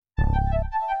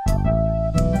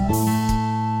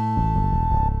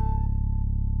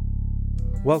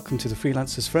Welcome to the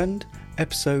Freelancers Friend,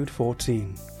 episode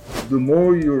 14. The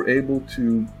more you're able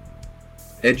to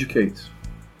educate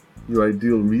your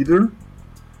ideal reader,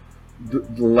 the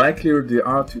likelier they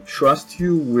are to trust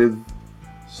you with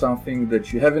something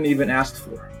that you haven't even asked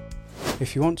for.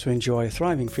 If you want to enjoy a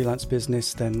thriving freelance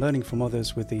business, then learning from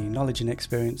others with the knowledge and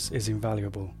experience is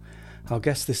invaluable. Our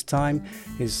guest this time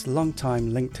is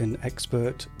longtime LinkedIn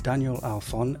expert Daniel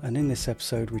Alfon, and in this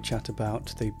episode we chat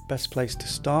about the best place to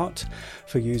start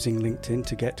for using LinkedIn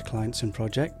to get clients and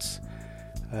projects,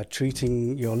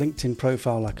 treating your LinkedIn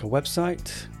profile like a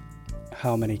website,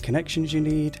 how many connections you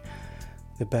need,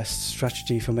 the best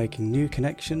strategy for making new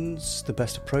connections, the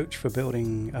best approach for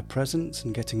building a presence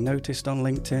and getting noticed on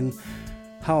LinkedIn,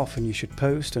 how often you should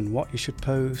post and what you should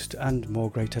post, and more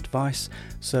great advice.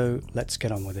 So let's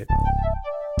get on with it.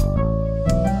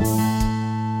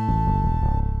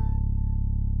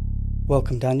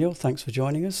 Welcome, Daniel. Thanks for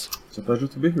joining us. It's a pleasure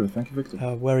to be here. Thank you, Victor.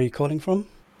 Where are you calling from?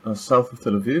 South of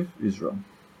Tel Aviv, Israel.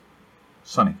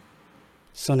 Sunny.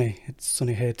 Sunny. It's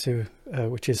sunny here too,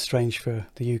 which is strange for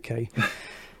the UK.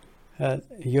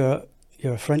 You're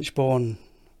a French-born,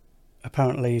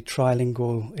 apparently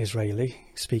trilingual Israeli,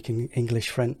 speaking English,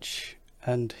 French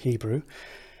and Hebrew.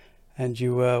 And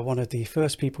you were one of the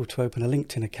first people to open a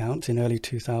LinkedIn account in early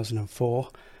 2004.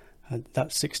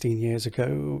 That's 16 years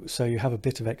ago, so you have a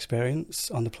bit of experience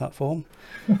on the platform.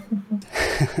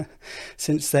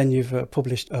 Since then, you've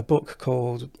published a book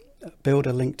called Build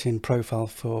a LinkedIn Profile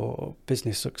for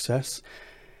Business Success.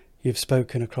 You've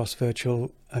spoken across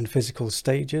virtual and physical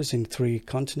stages in 3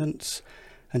 continents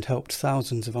and helped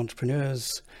thousands of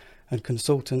entrepreneurs and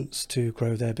consultants to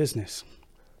grow their business.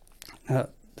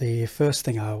 The first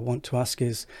thing I want to ask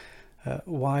is,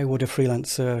 why would a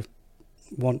freelancer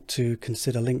want to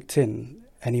consider LinkedIn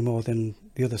any more than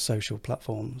the other social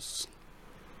platforms?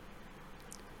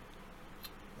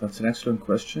 That's an excellent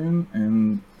question,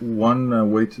 and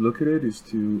one way to look at it is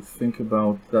to think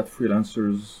about that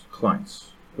freelancer's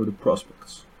clients or the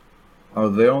prospects. Are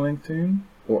they on LinkedIn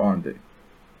or aren't they?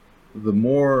 The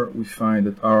more we find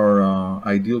that our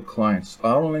ideal clients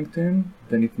are on LinkedIn,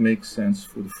 then it makes sense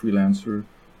for the freelancer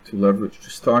to leverage, to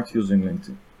start using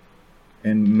LinkedIn.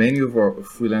 And many of our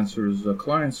freelancers'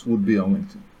 clients would be on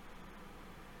LinkedIn.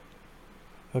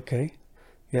 Okay,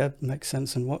 yeah, makes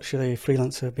sense. And what should a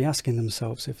freelancer be asking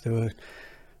themselves if they were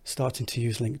starting to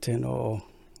use LinkedIn or,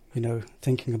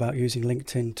 thinking about using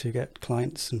LinkedIn to get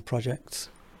clients and projects?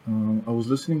 I was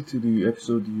listening to the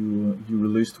episode you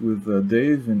released with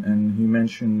Dave, and he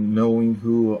mentioned knowing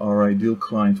who our ideal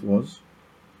client was.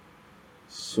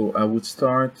 So I would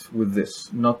start with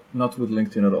this, not with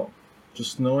LinkedIn at all.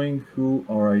 Just knowing who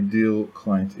our ideal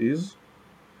client is.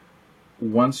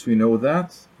 Once we know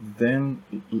that, then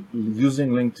using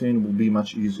LinkedIn will be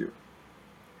much easier.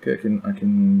 Okay, I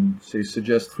can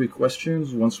suggest 3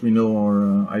 questions once we know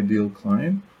our ideal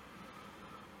client.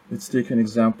 Let's take an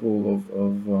example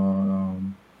of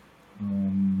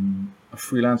a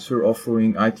freelancer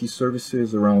offering IT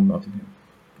services around Nottingham.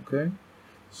 Okay,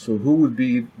 so who would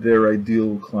be their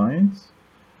ideal client?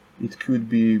 It could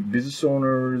be business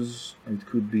owners, it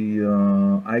could be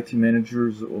IT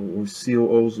managers or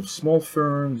COOs of small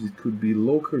firms, it could be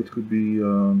local, it could be,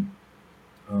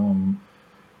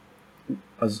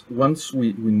 as once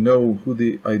we know who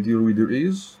the ideal reader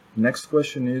is, next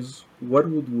question is, what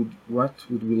would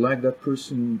we like that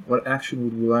person, what action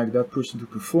would we like that person to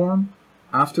perform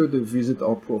after they visit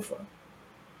our profile?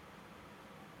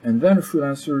 And then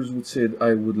freelancers would say,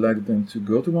 I would like them to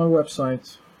go to my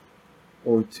website,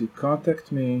 or to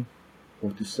contact me, or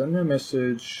to send me a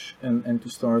message, and to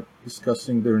start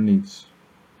discussing their needs.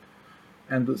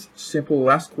 And the simple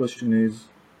last question is,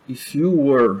 if you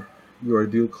were your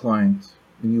ideal client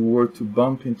and you were to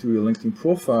bump into your LinkedIn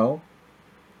profile,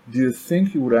 do you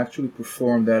think you would actually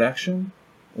perform that action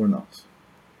or not?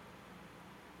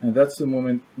 And that's the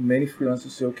moment many freelancers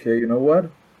say, okay, you know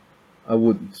what? I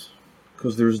wouldn't.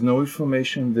 Because there's no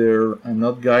information there. I'm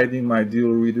not guiding my ideal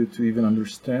reader to even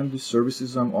understand the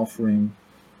services I'm offering.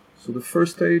 So the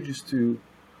first stage is to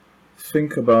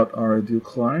think about our ideal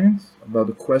client, about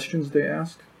the questions they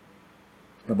ask,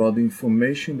 about the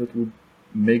information that would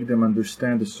make them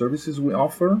understand the services we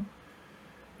offer,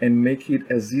 and make it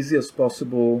as easy as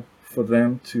possible for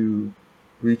them to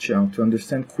reach out, to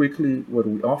understand quickly what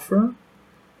we offer,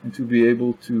 and to be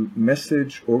able to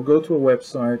message or go to a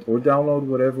website or download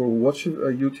whatever, or watch a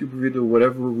YouTube video,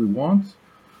 whatever we want.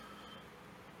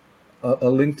 A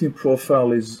LinkedIn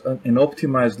profile is an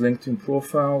optimized LinkedIn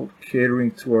profile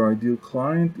catering to our ideal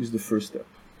client is the first step,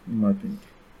 in my opinion.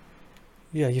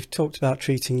 Yeah, you've talked about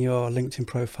treating your LinkedIn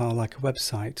profile like a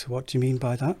website. What do you mean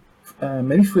by that?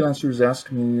 Many freelancers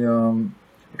ask me,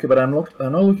 Okay, but I'm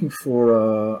not looking for.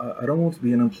 I don't want to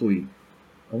be an employee.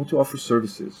 I want to offer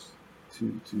services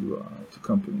to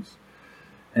companies.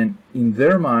 And in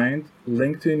their mind,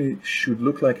 LinkedIn should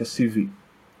look like a CV.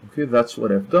 Okay, that's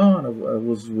what I've done. I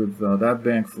was with that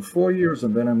bank for 4 years,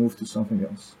 and then I moved to something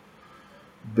else.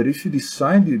 But if you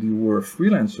decided you were a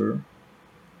freelancer,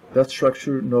 that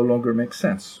structure no longer makes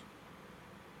sense.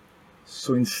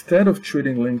 So instead of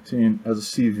treating LinkedIn as a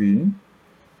CV,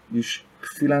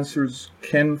 freelancers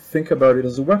can think about it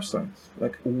as a website.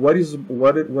 Like, what is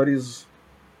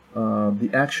the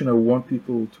action I want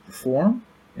people to perform,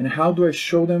 and how do I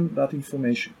show them that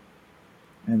information?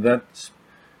 And that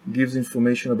gives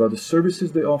information about the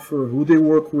services they offer, who they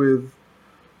work with,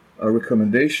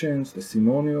 recommendations,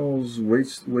 testimonials,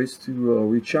 ways to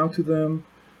reach out to them,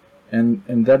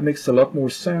 and that makes a lot more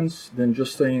sense than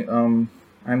just saying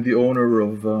I'm the owner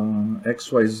of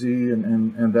XYZ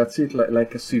and that's it,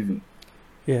 like a CV.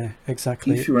 Yeah,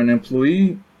 exactly. If you're an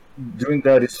employee, doing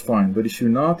that is fine, but if you're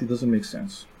not, it doesn't make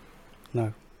sense.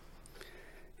 No.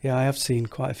 Yeah, I have seen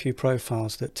quite a few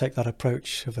profiles that take that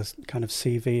approach of a kind of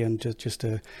CV and just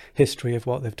a history of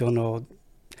what they've done or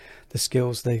the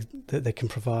skills that they can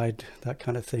provide, that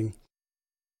kind of thing.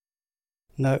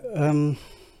 Now,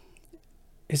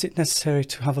 is it necessary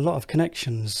to have a lot of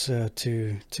connections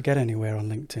to get anywhere on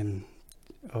LinkedIn,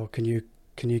 or can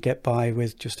you get by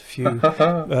with just a few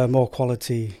more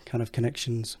quality kind of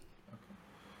connections?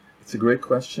 It's a great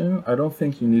question. I don't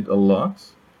think you need a lot.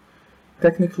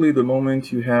 Technically, the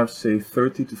moment you have, say,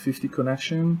 30 to 50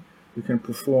 connection, you can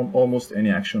perform almost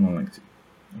any action on LinkedIn.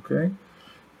 Okay?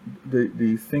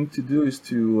 The thing to do is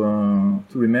to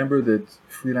remember that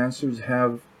freelancers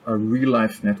have a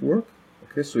real-life network.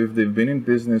 Okay, so if they've been in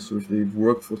business or if they've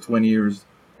worked for 20 years,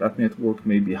 that network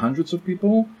may be hundreds of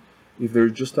people. If they're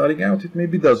just starting out, it may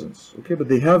be dozens. Okay, but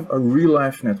they have a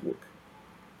real-life network.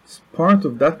 Part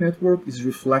of that network is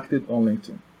reflected on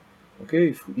LinkedIn.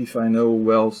 Okay, if I know,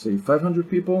 well, say 500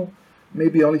 people,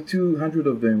 maybe only 200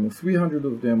 of them or 300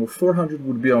 of them or 400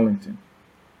 would be on LinkedIn.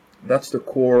 That's the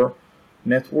core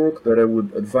network that I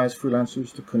would advise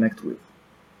freelancers to connect with,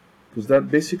 because that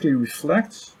basically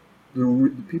reflects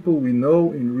the people we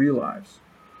know in real lives,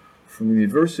 from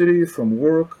university, from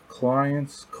work,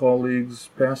 clients, colleagues,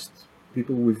 past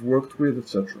people we've worked with,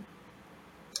 etc.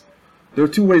 There are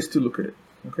two ways to look at it.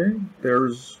 Okay,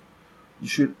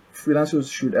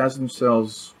 freelancers should ask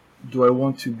themselves, do I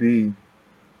want to be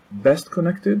best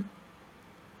connected,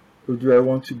 or do I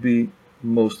want to be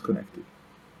most connected?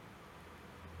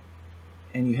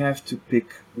 And you have to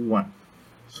pick one.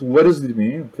 So what does it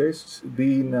mean? Okay, so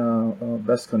being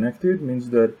best connected means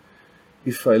that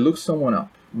if I look someone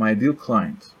up, my ideal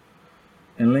client,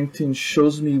 and LinkedIn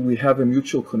shows me we have a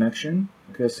mutual connection,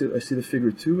 okay, I see the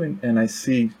figure 2 and I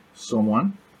see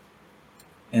someone,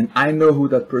 and I know who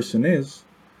that person is,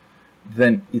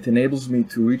 then it enables me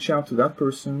to reach out to that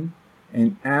person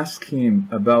and ask him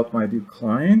about my ideal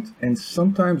client, and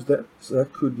sometimes that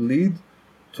could lead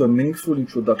to a meaningful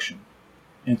introduction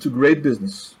and to great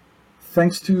business,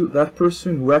 thanks to that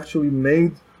person who actually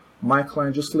made my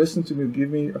client just listen to me, give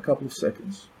me a couple of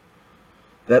seconds.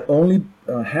 That only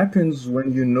happens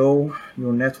when you know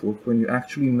your network, when you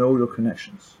actually know your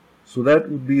connections. So that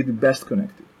would be the best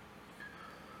connected.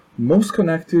 Most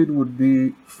connected would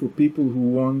be for people who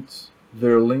want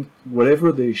their link,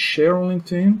 whatever they share on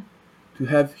LinkedIn, to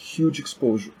have huge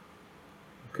exposure.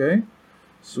 Okay?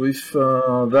 So if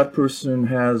that person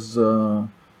has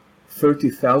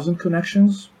 30,000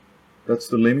 connections, that's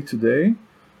the limit today,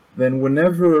 then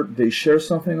whenever they share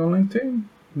something on LinkedIn,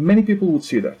 many people would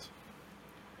see that.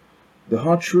 The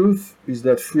hard truth is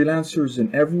that freelancers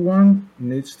and everyone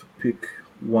needs to pick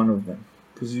one of them,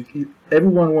 because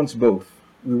everyone wants both.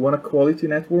 We want a quality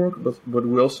network, but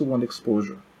we also want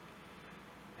exposure.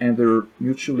 And they're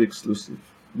mutually exclusive.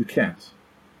 You can't.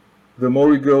 The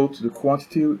more you go to the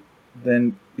quantity,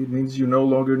 then it means you no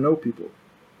longer know people.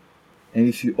 And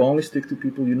if you only stick to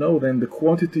people you know, then the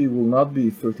quantity will not be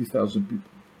 30,000 people.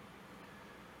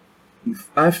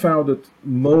 I found that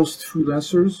most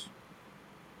freelancers,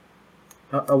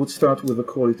 I would start with a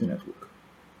quality network.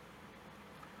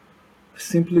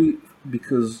 Simply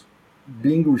because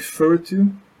being referred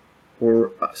to,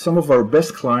 or some of our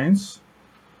best clients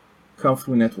come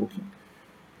through networking.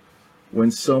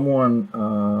 When someone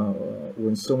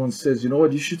says, you know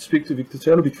what, you should speak to Victor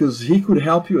Taylor because he could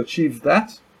help you achieve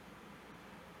that,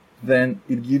 then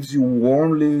it gives you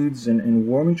warm leads and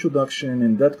warm introduction,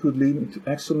 and that could lead into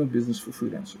excellent business for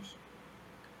freelancers.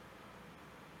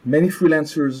 Many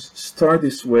freelancers start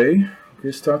this way.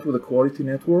 Okay, start with a quality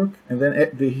network, and then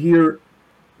they hear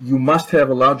you must have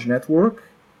a large network,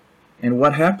 And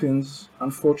what happens,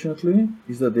 unfortunately,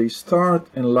 is that they start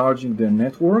enlarging their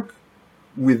network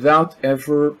without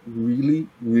ever really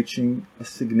reaching a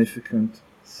significant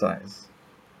size.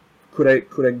 Could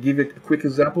I give you quick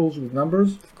examples with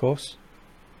numbers? Of course.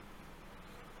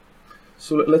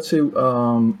 So let's say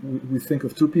we think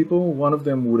of two people. One of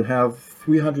them would have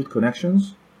 300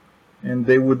 connections, and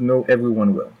they would know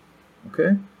everyone well.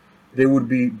 Okay? They would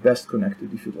be best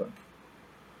connected, if you like.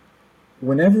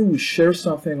 Whenever we share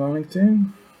something on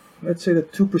LinkedIn, let's say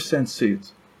that 2% see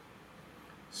it.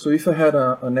 So if I had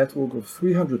a network of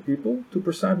 300 people,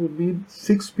 2% would be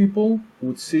 6 people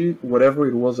would see whatever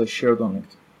it was I shared on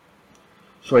LinkedIn.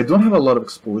 So I don't have a lot of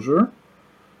exposure,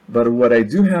 but what I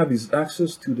do have is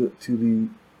access to the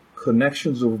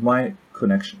connections of my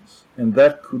connections, and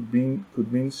that could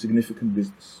mean significant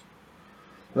business.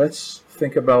 Let's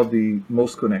think about the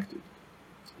most connected.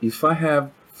 If I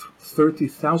have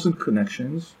 30,000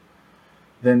 connections,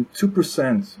 then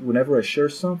 2% whenever I share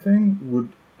something would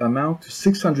amount to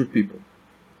 600 people.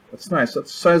 That's nice,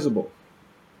 that's sizable.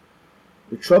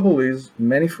 The trouble is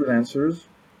many freelancers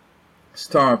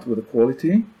start with a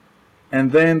quality,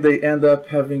 and then they end up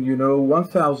having,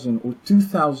 1,000 or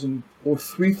 2,000 or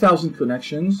 3,000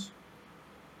 connections,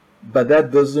 but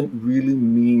that doesn't really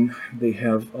mean they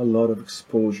have a lot of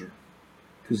exposure.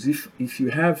 Because if you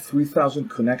have 3,000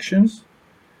 connections,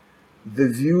 the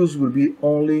views will be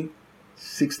only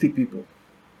 60 people.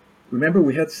 Remember,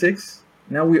 we had 6,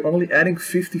 now we're only adding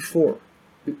 54.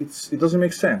 It doesn't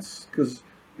make sense, because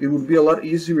it would be a lot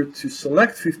easier to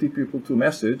select 50 people to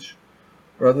message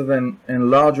rather than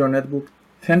enlarge our network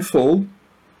tenfold,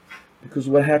 because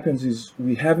what happens is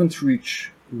we haven't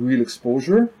reached real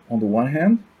exposure on the one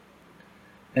hand,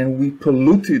 and we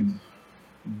polluted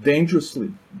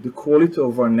dangerously the quality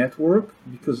of our network,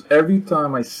 because every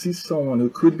time I see someone who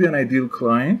could be an ideal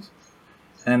client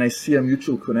and I see a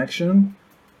mutual connection,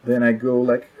 then I go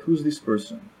like, who's this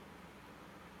person?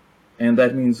 And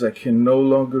that means I can no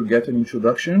longer get an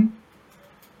introduction.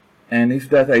 And if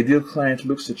that ideal client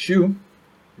looks at you,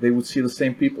 they would see the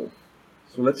same people.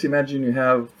 So let's imagine you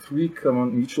have 3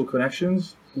 common mutual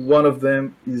connections. One of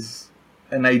them is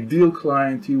an ideal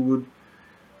client. He would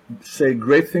say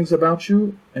great things about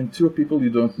you, and 2 are people you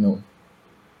don't know.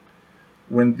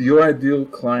 When your ideal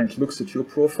client looks at your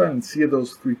profile and see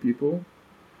those 3 people,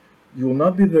 you will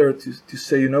not be there to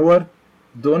say, you know what,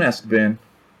 don't ask Ben,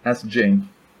 ask Jane.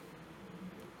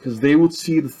 Because they would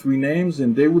see the 3 names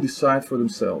and they would decide for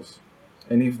themselves.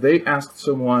 And if they ask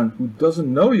someone who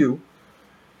doesn't know you,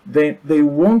 they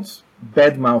won't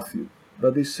badmouth you,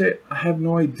 but they say, I have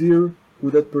no idea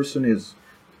who that person is.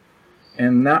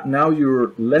 And now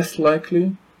you're less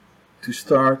likely to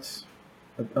start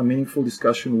a meaningful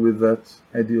discussion with that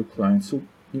ideal client. So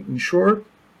in short,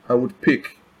 I would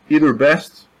pick either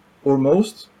best or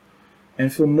most.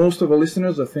 And for most of our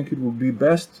listeners, I think it would be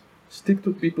best, stick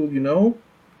to people you know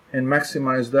and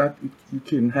maximize that. You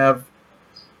can have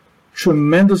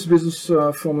tremendous business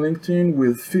from LinkedIn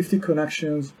with 50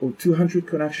 connections or 200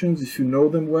 connections if you know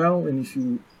them well and if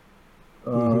you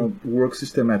work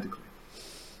systematically.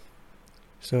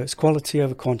 So it's quality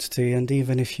over quantity, and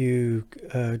even if you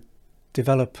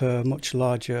develop a much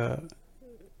larger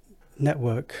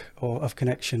network of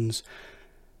connections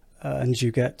and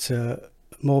you get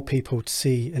more people to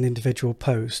see an individual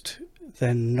post,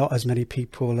 then not as many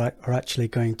people are actually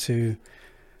going to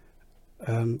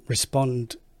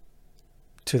respond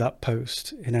to that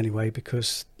post in any way,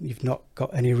 because you've not got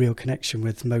any real connection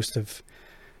with most of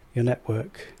your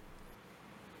network.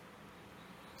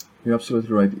 You're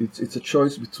absolutely right. It's a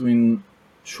choice between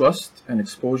trust and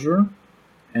exposure,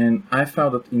 and I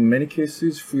found that in many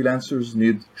cases freelancers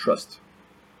need trust.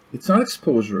 It's not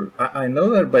exposure. I know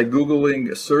that by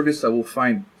Googling a service I will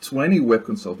find 20 web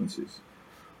consultancies,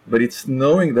 but it's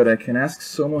knowing that I can ask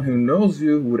someone who knows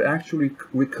you, who would actually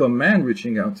recommend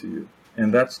reaching out to you,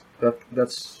 and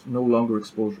that's no longer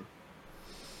exposure.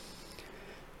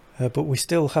 But we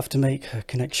still have to make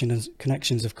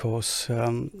connections, of course,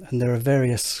 and there are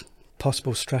various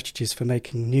possible strategies for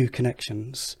making new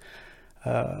connections.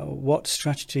 What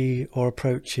strategy or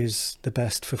approach is the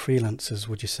best for freelancers,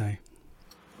 would you say?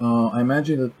 I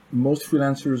imagine that most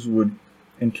freelancers would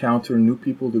encounter new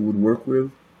people they would work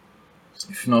with,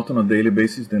 if not on a daily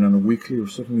basis, then on a weekly or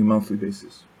certainly monthly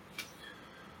basis.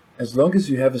 As long as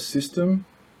you have a system,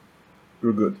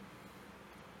 you're good.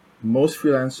 Most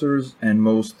freelancers and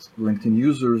most LinkedIn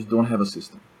users don't have a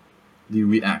system. They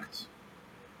react.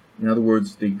 In other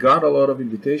words, they got a lot of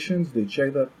invitations, they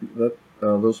check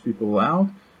those people out,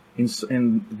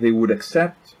 and they would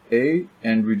accept A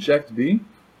and reject B.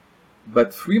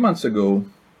 But 3 months ago,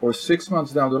 or 6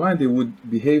 months down the line, they would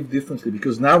behave differently,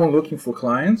 because now I'm looking for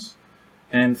clients,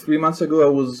 and 3 months ago I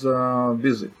was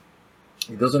busy.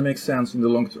 It doesn't make sense in the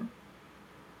long term.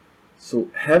 So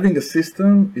having a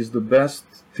system is the best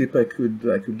tip I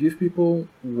could give people.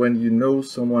 When you know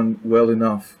someone well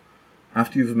enough,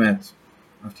 after you've met,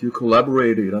 after you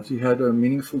collaborated, after you had a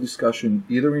meaningful discussion,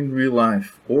 either in real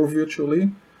life or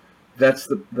virtually, that's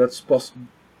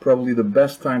probably the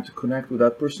best time to connect with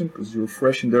that person, because you're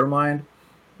fresh in their mind.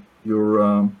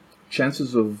 Your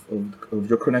chances of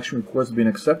your connection request being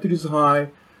accepted is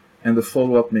high, and the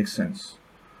follow-up makes sense.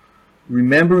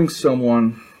 Remembering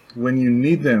someone when you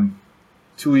need them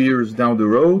 2 years down the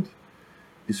road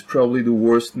is probably the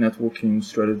worst networking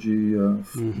strategy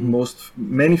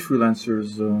many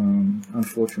freelancers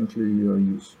unfortunately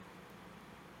use.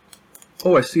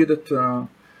 Oh, I see that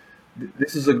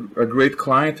this is a great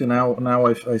client, and now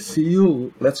I see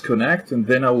you. Let's connect, and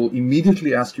then I will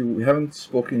immediately ask you. We haven't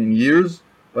spoken in years,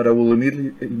 but I will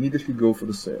immediately go for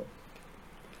the sale.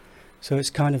 So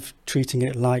it's kind of treating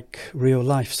it like real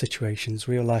life situations,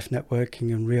 real life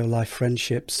networking and real life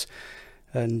friendships,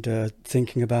 and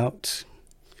thinking about,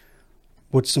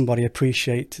 would somebody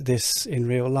appreciate this in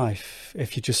real life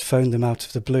if you just phoned them out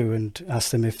of the blue and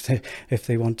asked them if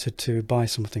they wanted to buy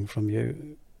something from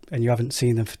you, and you haven't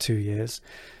seen them for 2 years.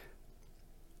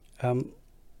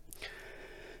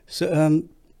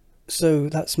 So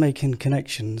that's making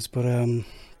connections, but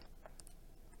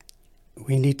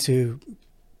we need to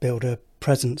build a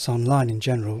presence online in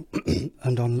general,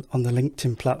 and on the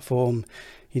LinkedIn platform,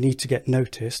 you need to get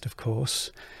noticed, of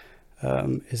course.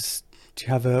 Do you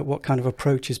have what kind of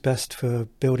approach is best for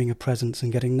building a presence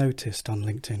and getting noticed on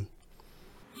LinkedIn?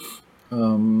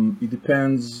 It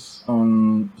depends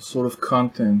on the sort of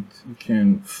content you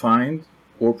can find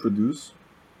or produce.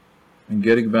 And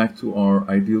getting back to our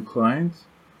ideal client,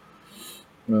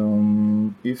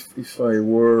 if I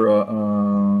were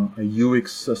a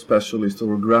UX specialist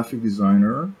or a graphic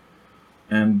designer,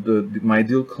 and my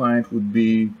ideal client would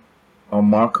be a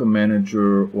market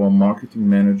manager or a marketing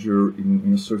manager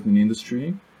in a certain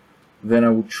industry, then I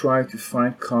would try to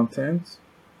find content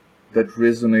that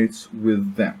resonates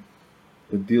with them,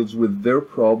 that deals with their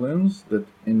problems, that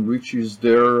enriches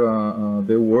their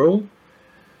world.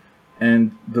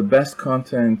 And the best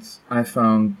content I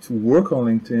found to work on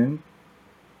LinkedIn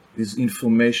is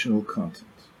informational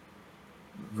content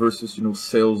versus,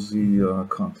 salesy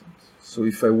content. So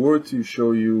if I were to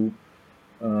show you,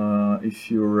 if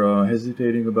you're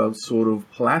hesitating about sort of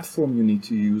platform you need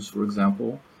to use, for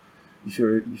example, if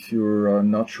you're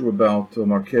not sure about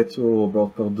Marketo,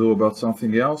 about Pardo, about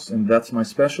something else, and that's my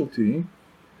specialty,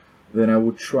 then I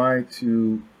would try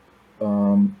to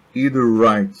either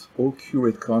write or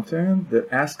curate content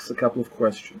that asks a couple of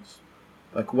questions.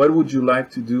 Like, what would you like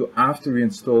to do after you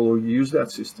install or use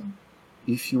that system?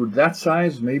 If you're that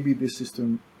size, maybe this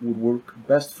system would work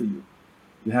best for you.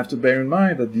 You have to bear in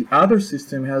mind that the other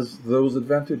system has those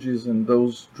advantages and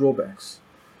those drawbacks.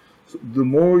 So the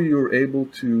more you're able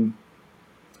to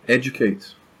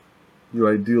educate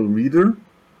your ideal reader,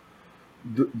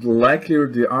 the likelier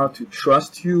they are to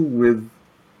trust you with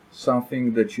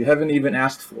something that you haven't even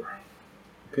asked for.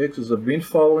 Okay, because I've been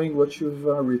following what you've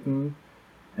written,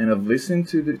 and I've listened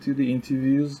to the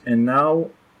interviews, and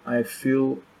now I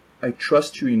feel I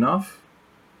trust you enough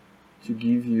to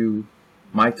give you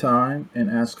my time and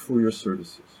ask for your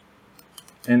services.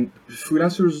 And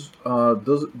freelancers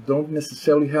don't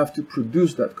necessarily have to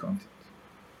produce that content.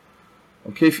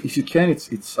 Okay, if you can,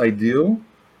 it's ideal.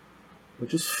 But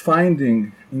just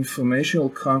finding informational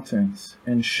content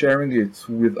and sharing it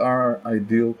with our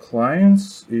ideal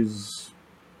clients is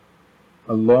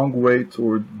a long way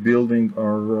toward building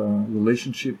our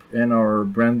relationship and our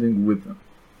branding with them.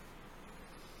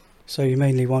 So you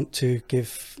mainly want to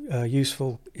give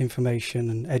useful information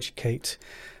and educate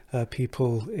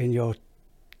people in your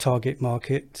target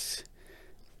market,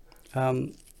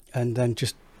 and then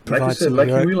just provide, like you said, like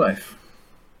in real life.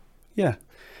 Yeah.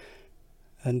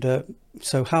 And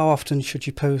so how often should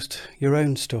you post your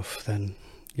own stuff then?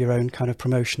 Your own kind of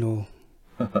promotional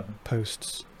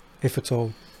posts, if at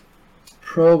all?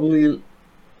 Probably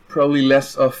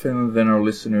less often than our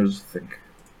listeners think.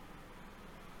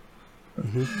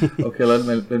 Okay, let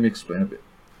me explain a bit.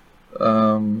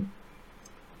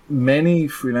 Many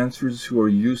freelancers who are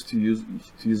used to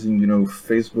using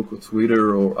Facebook or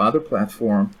Twitter or other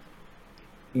platform,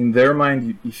 in their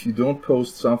mind, if you don't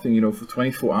post something for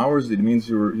 24 hours, it means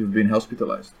you've been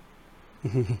hospitalized.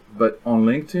 But on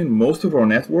LinkedIn, most of our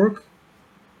network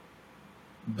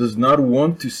does not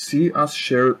want to see us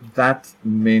share that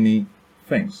many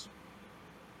things.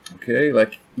 Okay,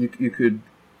 like you could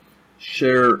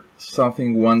share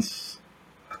something once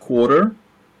a quarter,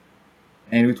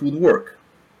 and it would work.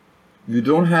 You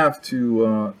don't have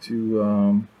to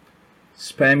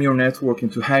spam your network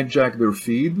and to hijack their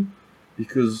feed,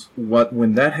 because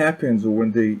when that happens, or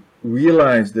when they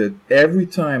realize that every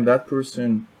time that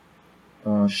person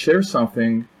shares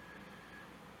something,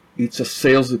 it's a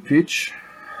sales pitch,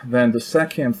 then the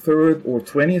second, third, or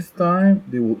 20th time,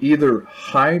 they will either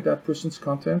hide that person's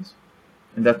content,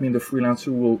 and that means the freelancer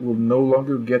will no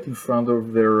longer get in front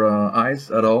of their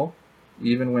eyes at all,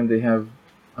 even when they have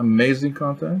amazing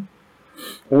content,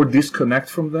 or disconnect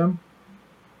from them,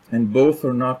 and both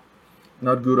are not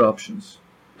good options.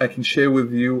 I can share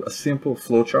with you a simple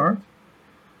flowchart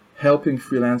helping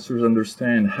freelancers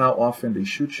understand how often they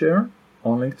should share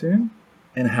on LinkedIn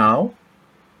and how.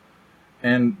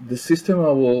 And the system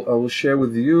I will share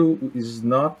with you is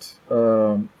not,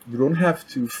 you don't have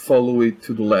to follow it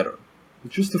to the letter.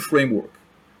 It's just a framework.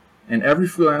 And every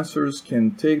freelancers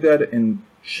can take that and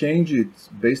change it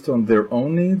based on their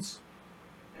own needs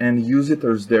and use it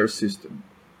as their system.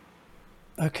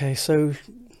 Okay, so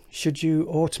should you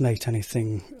automate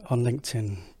anything on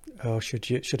LinkedIn, or should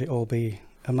it all be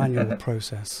a manual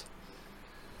process?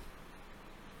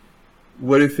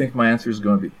 What do you think my answer is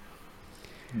going to be,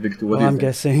 Victor? What do you I'm think?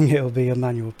 guessing it'll be a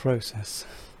manual process.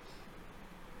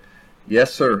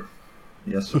 Yes, sir.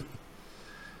 Yes, sir.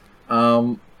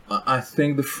 I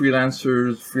think the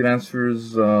freelancers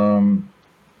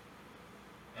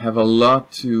have a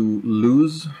lot to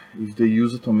lose if they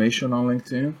use automation on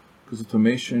LinkedIn, because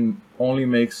automation only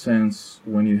makes sense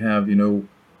when you have,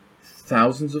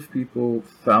 thousands of people,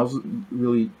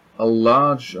 really a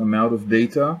large amount of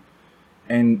data,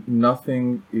 and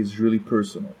nothing is really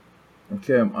personal.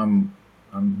 Okay, I'm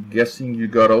guessing you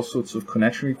got all sorts of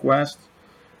connection requests,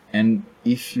 and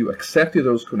if you accepted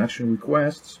those connection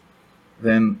requests,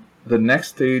 then the next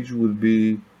stage would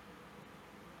be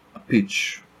a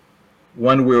pitch,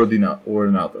 one way or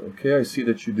another. Okay, I see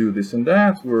that you do this and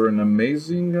that. We're an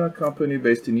amazing company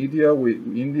based in India.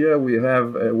 We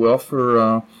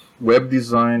offer web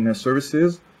design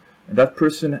services, and that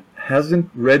person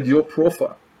hasn't read your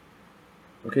profile.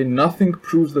 Okay, nothing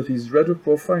proves that he's read your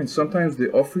profile, and sometimes they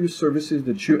offer you services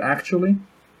that you actually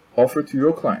offer to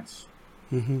your clients.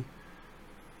 Mm-hmm.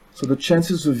 So the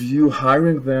chances of you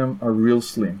hiring them are real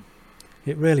slim.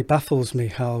 It really baffles me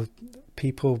how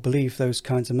people believe those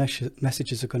kinds of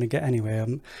messages are going to get anywhere.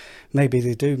 Maybe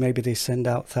they do. Maybe they send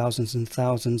out thousands and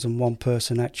thousands, and one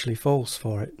person actually falls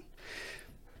for it.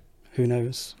 Who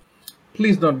knows?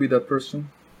 Please don't be that person.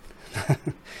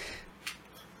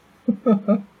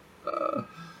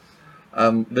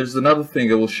 There's another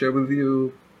thing I will share with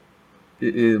you.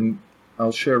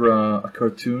 I'll share a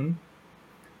cartoon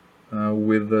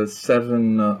with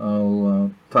 7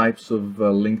 types of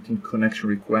LinkedIn connection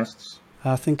requests.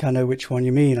 I think I know which one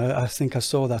you mean. I think I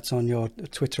saw that on your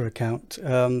Twitter account.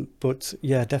 But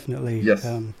yeah, definitely. Yes.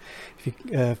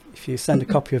 If you send a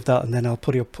copy of that, and then I'll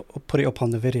put it up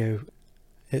on the video.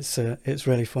 It's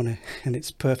really funny, and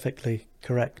it's perfectly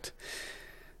correct.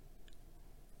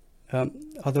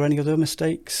 Are there any other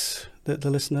mistakes that the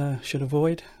listener should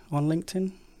avoid on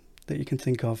LinkedIn that you can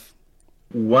think of?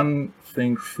 One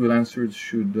thing freelancers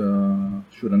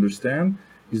should understand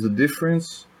is the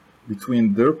difference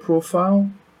between their profile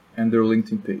and their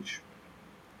LinkedIn page.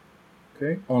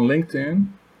 Okay, on LinkedIn,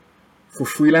 for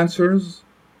freelancers,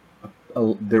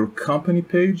 their company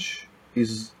page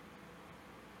is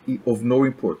of no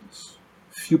importance.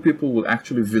 Few people will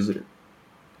actually visit it.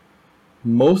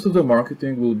 Most of the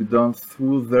marketing will be done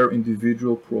through their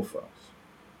individual profiles.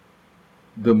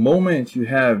 The moment you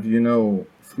have,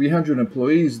 300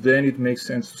 employees, then it makes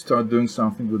sense to start doing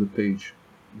something with the page.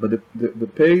 But the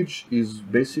page is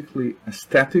basically a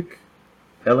static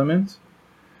element.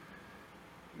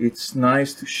 It's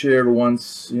nice to share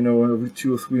once, every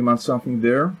 2 or 3 months something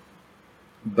there.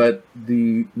 But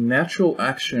the natural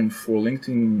action for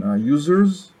LinkedIn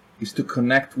users is to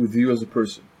connect with you as a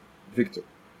person, Victor.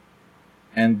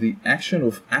 And the action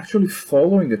of actually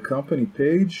following a company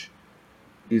page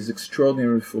is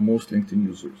extraordinary for most LinkedIn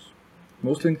users.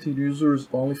 Most LinkedIn users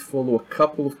only follow a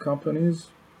couple of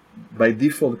companies, by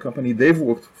default the company they've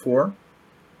worked for,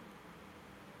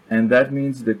 and that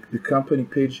means that the company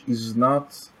page is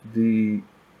not the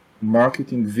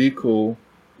marketing vehicle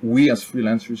we as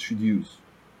freelancers should use.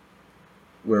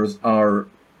 Whereas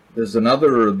there's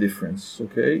another difference,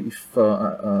 okay? If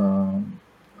a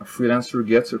freelancer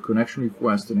gets a connection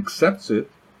request and accepts it,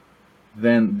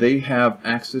 then they have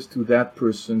access to that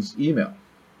person's email.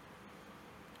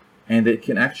 And they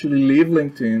can actually leave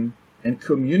LinkedIn and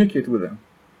communicate with them.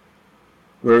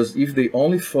 Whereas if they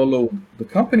only follow the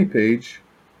company page,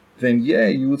 then yeah,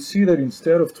 you would see that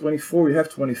instead of 24, you have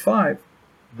 25.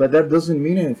 But that doesn't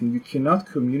mean anything. You cannot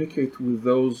communicate with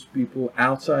those people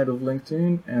outside of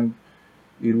LinkedIn, and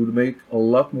it would make a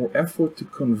lot more effort to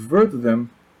convert them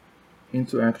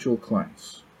into actual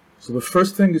clients. So the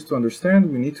first thing is to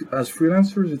understand we need to, as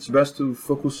freelancers, it's best to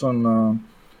focus on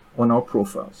our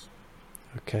profiles.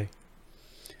 Okay.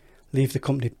 Leave the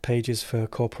company pages for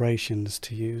corporations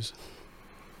to use.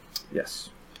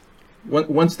 Yes.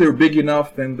 Once they're big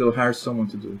enough, then they'll hire someone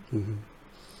to do it.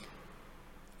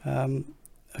 Mm-hmm.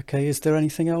 Okay, is there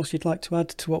anything else you'd like to add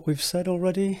to what we've said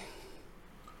already?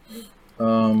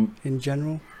 In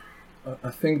general? I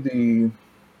think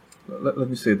let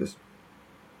me say this.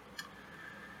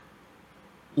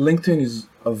 LinkedIn is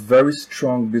a very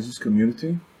strong business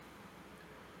community,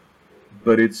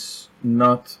 but it's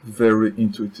not very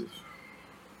intuitive.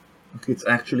 Okay, it's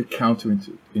actually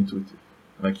counterintuitive.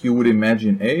 Like you would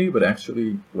imagine A, but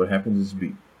actually what happens is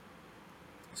B.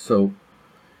 So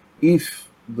if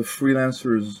the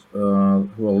freelancers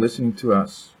who are listening to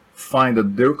us find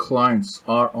that their clients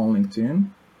are on LinkedIn,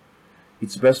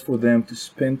 it's best for them to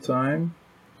spend time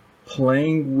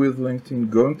playing with LinkedIn,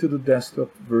 going to the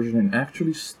desktop version and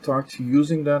actually start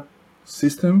using that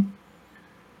system.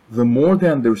 The more they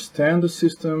understand the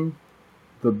system,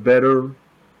 the better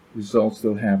results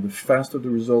they'll have, the faster the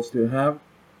results they'll have.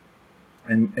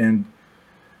 And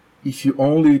if you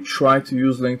only try to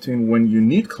use LinkedIn when you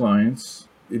need clients,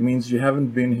 it means you haven't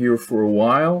been here for a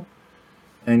while,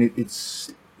 and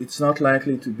it's not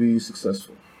likely to be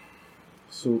successful.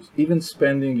 So even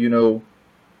spending,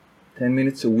 10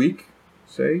 minutes a week,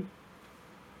 say,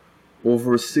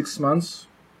 over 6 months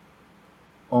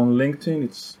on LinkedIn,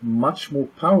 it's much more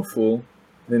powerful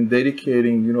than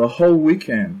dedicating, a whole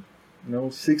weekend,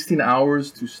 16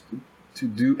 hours to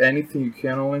do anything you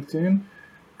can on LinkedIn,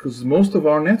 because most of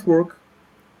our network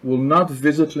will not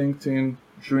visit LinkedIn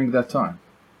during that time.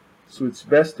 So it's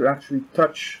best to actually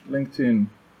touch LinkedIn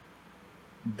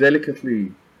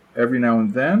delicately every now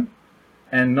and then,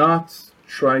 and not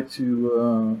try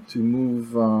to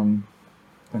move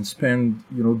and spend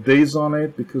days on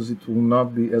it, because it will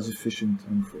not be as efficient,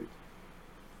 I'm afraid.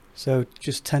 So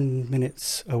just 10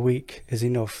 minutes a week is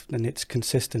enough, and it's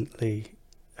consistently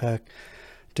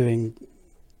doing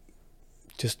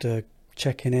just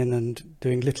checking in and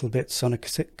doing little bits on a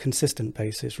consistent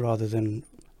basis rather than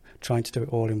trying to do it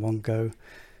all in one go.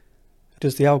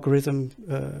 Does the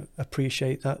algorithm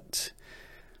appreciate that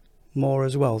more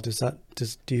as well?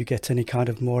 Do you get any kind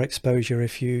of more exposure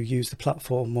if you use the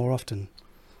platform more often?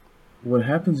 What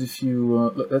happens if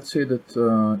you, let's say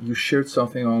that you shared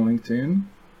something on LinkedIn,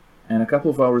 and a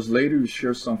couple of hours later you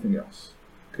share something else,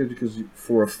 okay? Because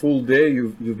for a full day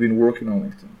you've been working on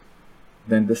LinkedIn.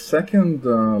 Then the second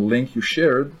link you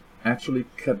shared actually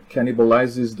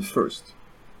cannibalizes the first.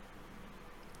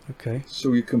 Okay.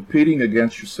 So you're competing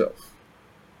against yourself.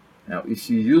 Now, if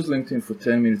you use LinkedIn for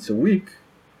 10 minutes a week,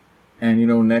 and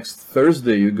next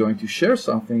Thursday you're going to share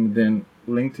something, then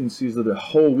LinkedIn sees that a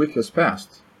whole week has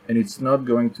passed, and it's not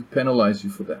going to penalize you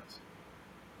for that.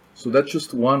 So that's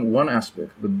just one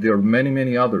aspect, but there are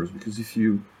many others, because if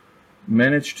you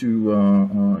manage to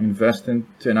invest in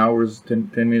 10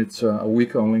 minutes a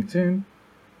week on LinkedIn,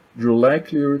 you're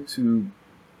likelier to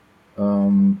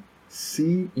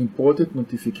see important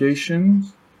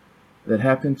notifications that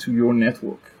happen to your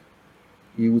network.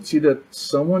 You would see that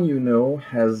someone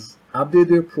has updated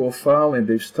their profile and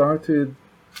they've started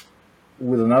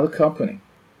with another company.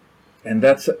 And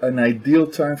that's an ideal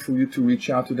time for you to reach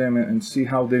out to them and see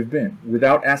how they've been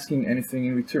without asking anything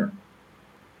in return.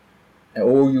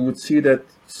 Or you would see that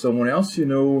someone else,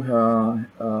 her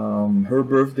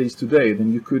birthday is today.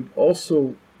 Then you could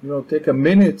also, take a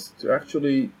minute to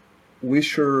actually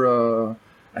wish her a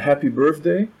happy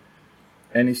birthday.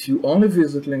 And if you only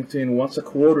visit LinkedIn once a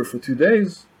quarter for 2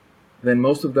 days, then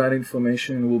most of that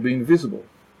information will be invisible.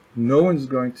 No one's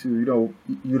going to,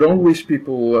 you don't wish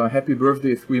people a happy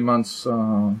birthday 3 months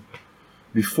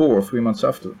before or 3 months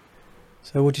after.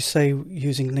 So would you say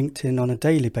using LinkedIn on a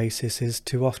daily basis is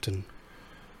too often?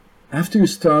 After you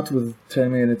start with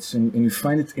 10 minutes and you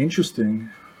find it interesting,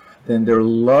 then there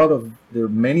are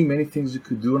many things you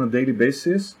could do on a daily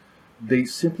basis. They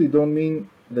simply don't mean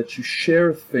that you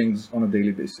share things on a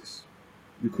daily basis.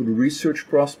 You could research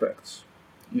prospects.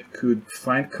 You could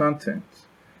find content.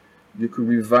 You could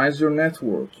revise your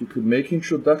network. You could make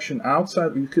introduction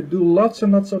outside. You could do lots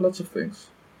and lots of things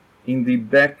in the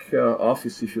back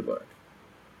office, if you like.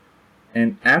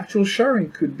 And actual sharing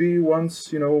could be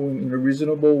once, in a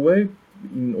reasonable way,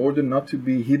 in order not to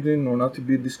be hidden or not to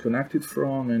be disconnected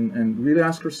from, and really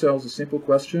ask ourselves a simple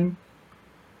question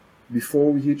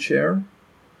before we hit share.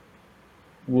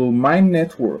 will my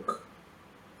network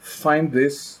find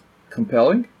this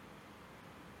compelling?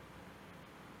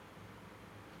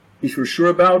 If you're sure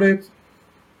about it,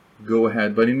 go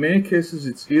ahead. But in many cases,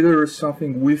 it's either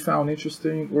something we found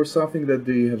interesting or something that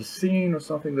they have seen or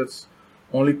something that's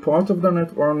only part of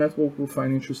our network will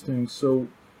find interesting. So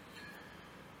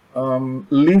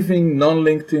leaving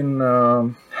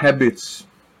non-LinkedIn habits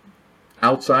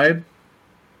outside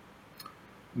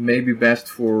may be best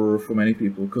for many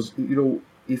people, because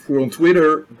if we're on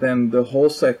Twitter, then the whole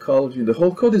psychology, the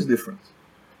whole code is different.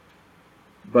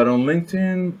 But on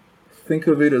LinkedIn, think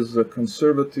of it as a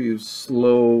conservative,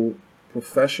 slow,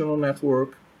 professional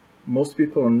network. Most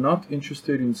people are not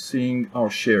interested in seeing our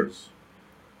shares.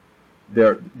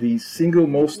 The single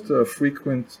most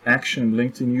frequent action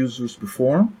LinkedIn users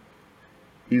perform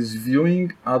is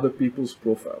viewing other people's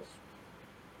profiles.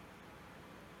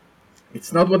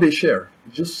 It's not what they share.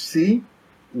 Just see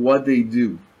what they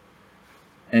do.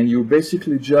 And you're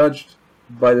basically judged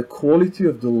by the quality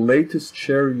of the latest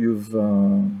share you've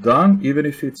done, even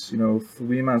if it's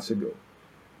 3 months ago.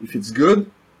 If it's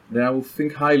good, then I will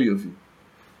think highly of you.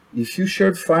 If you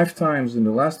shared 5 times in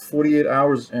the last 48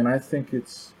 hours and I think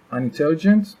it's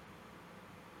unintelligent,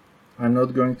 I'm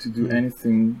not going to do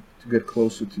anything to get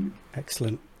closer to you.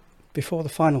 Excellent. Before the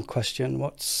final question,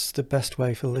 what's the best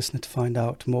way for the listener to find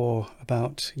out more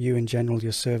about you in general,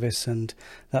 your service, and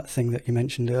that thing that you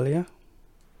mentioned earlier?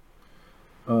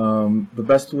 The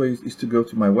best way is to go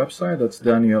to my website. That's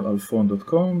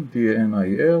danielalfon.com,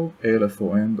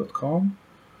 DANIELALFON.com.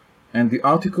 And the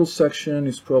article section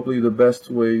is probably the best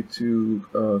way to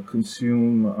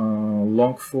consume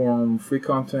long-form free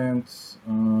content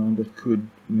that could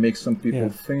make some people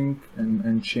think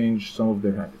and change some of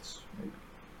their habits. Maybe.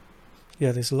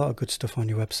 Yeah, there's a lot of good stuff on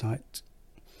your website.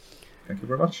 Thank you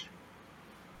very much.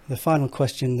 The final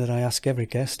question that I ask every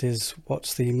guest is,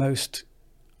 what's the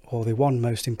one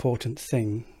most important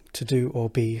thing to do or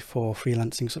be for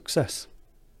freelancing success?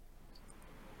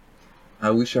 I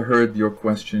wish I heard your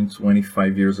question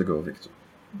 25 years ago, Victor.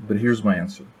 But here's my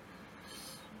answer.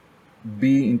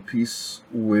 Be in peace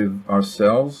with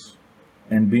ourselves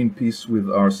and be in peace with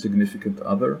our significant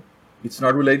other. It's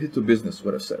not related to business,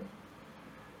 what I've said.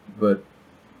 But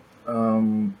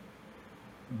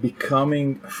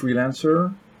becoming a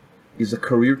freelancer is a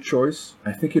career choice.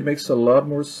 I think it makes a lot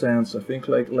more sense. I think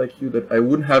like you, that I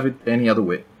wouldn't have it any other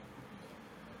way.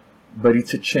 But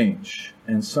it's a change.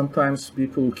 And sometimes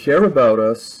people who care about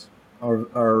us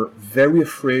are very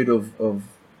afraid of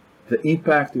the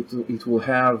impact it will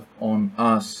have on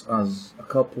us as a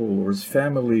couple or as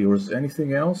family or as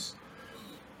anything else.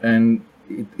 And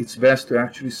it's best to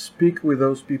actually speak with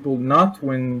those people, not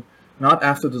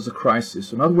after there's a crisis,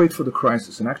 so not wait for the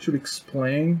crisis, and actually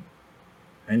explain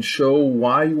and show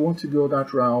why you want to go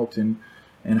that route and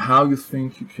how you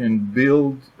think you can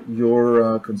build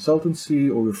your consultancy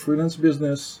or your freelance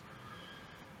business.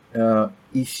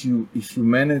 If you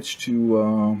manage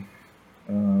to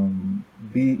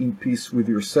be in peace with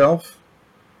yourself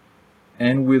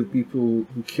and with people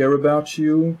who care about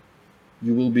you,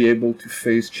 you will be able to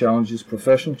face challenges,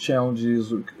 professional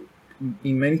challenges.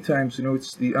 In many times,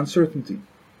 it's the uncertainty.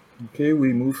 Okay,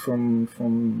 we move from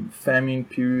famine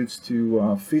periods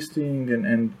to feasting,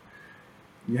 and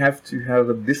you have to have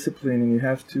a discipline, and you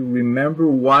have to remember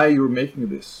why you're making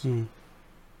this.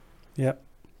 Yeah,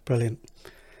 brilliant.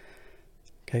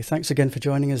 Okay, thanks again for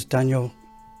joining us, Daniel.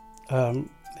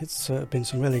 It's been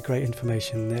some really great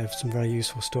information there, some very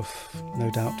useful stuff, no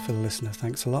doubt, for the listener.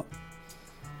 Thanks a lot.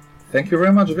 Thank you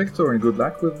very much, Victor, and good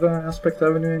luck with Aspect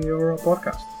Avenue in your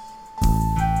podcast.